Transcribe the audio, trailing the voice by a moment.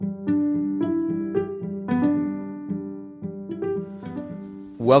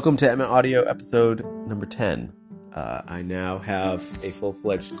Welcome to Emma Audio episode number 10. I now have a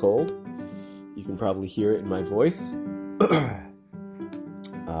full-fledged cold. You can probably hear it in my voice.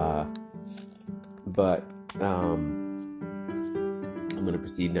 But I'm going to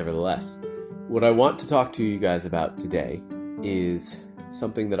proceed nevertheless. What I want to talk to you guys about today is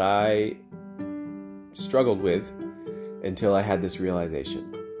something that I struggled with until I had this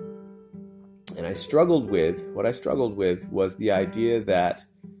realization. And what I struggled with was the idea that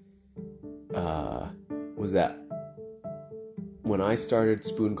when I started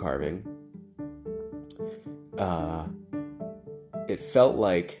spoon carving, it felt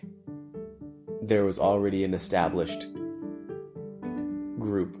like there was already an established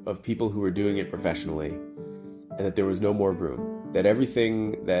group of people who were doing it professionally, and that there was no more room, that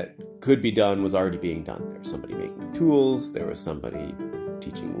everything that could be done was already being done. There was somebody making tools, there was somebody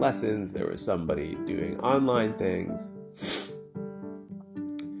teaching lessons, there was somebody doing online things,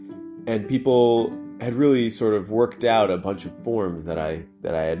 and people had really sort of worked out a bunch of forms that I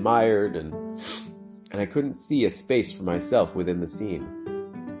admired, and I couldn't see a space for myself within the scene.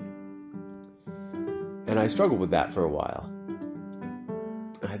 And I struggled with that for a while.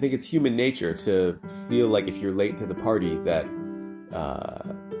 I think it's human nature to feel like if you're late to the party that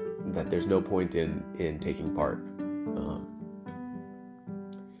there's no point in taking part.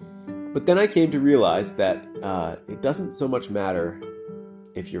 But then I came to realize that it doesn't so much matter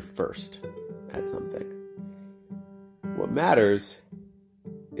if you're first at something. What matters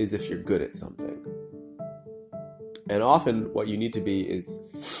is if you're good at something. And often what you need to be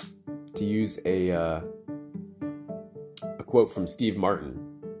is, to use a quote from Steve Martin,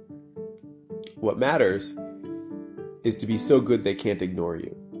 what matters is to be so good they can't ignore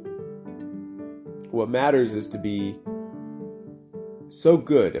you. What matters is to be so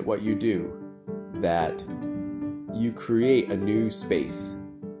good at what you do that you create a new space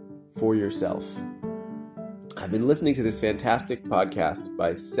for yourself. I've been listening to this fantastic podcast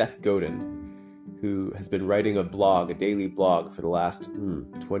by Seth Godin, who has been writing a daily blog for the last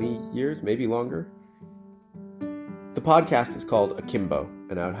 20 years, maybe longer. The podcast is called Akimbo,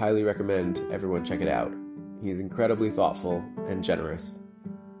 and I would highly recommend everyone check it out. He is incredibly thoughtful and generous,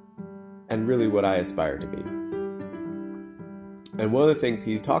 and really what I aspire to be. And one of the things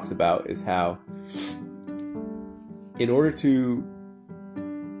he talks about is how, in order to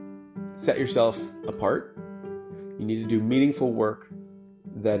set yourself apart, you need to do meaningful work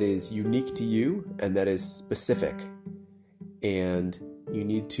that is unique to you and that is specific. And you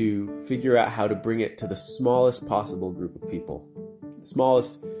need to figure out how to bring it to the smallest possible group of people, the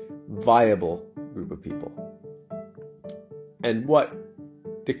smallest viable group of people. And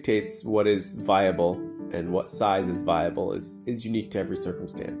what dictates what is viable and what size is viable is unique to every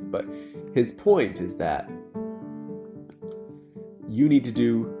circumstance. But his point is that you need to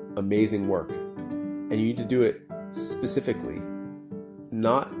do amazing work, and you need to do it specifically,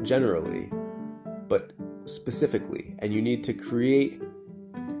 not generally, but specifically. And you need to create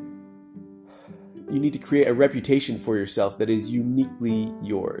a reputation for yourself that is uniquely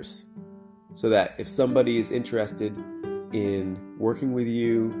yours, so that if somebody is interested in working with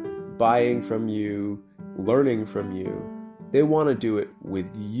you, buying from you, learning from you, they want to do it with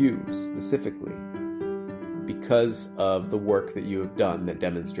you specifically because of the work that you have done that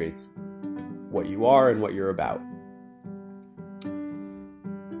demonstrates what you are and what you're about.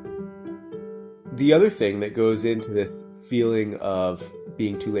 The other thing that goes into this feeling of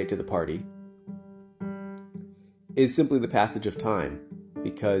being too late to the party is simply the passage of time,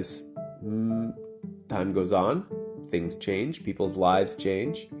 because time goes on, things change, people's lives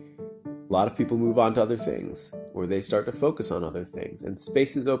change. A lot of people move on to other things, or they start to focus on other things, and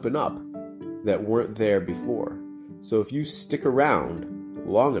spaces open up that weren't there before. So if you stick around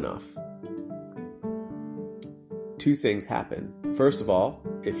long enough, two things happen. First of all,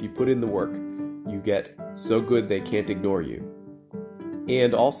 if you put in the work, you get so good they can't ignore you.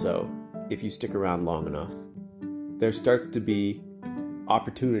 And also, if you stick around long enough, there starts to be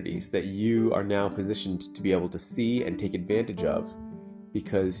opportunities that you are now positioned to be able to see and take advantage of,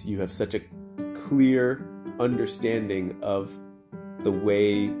 because you have such a clear understanding of the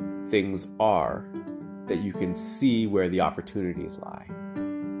way things are that you can see where the opportunities lie.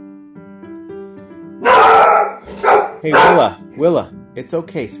 Hey, Willa, it's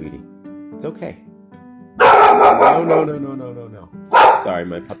okay, sweetie. It's okay. No. Sorry,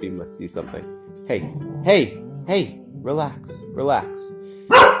 my puppy must see something. Hey, relax.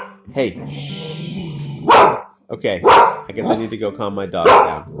 Hey, shh. Okay, I guess I need to go calm my dogs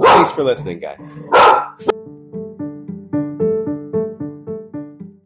down. Thanks for listening, guys.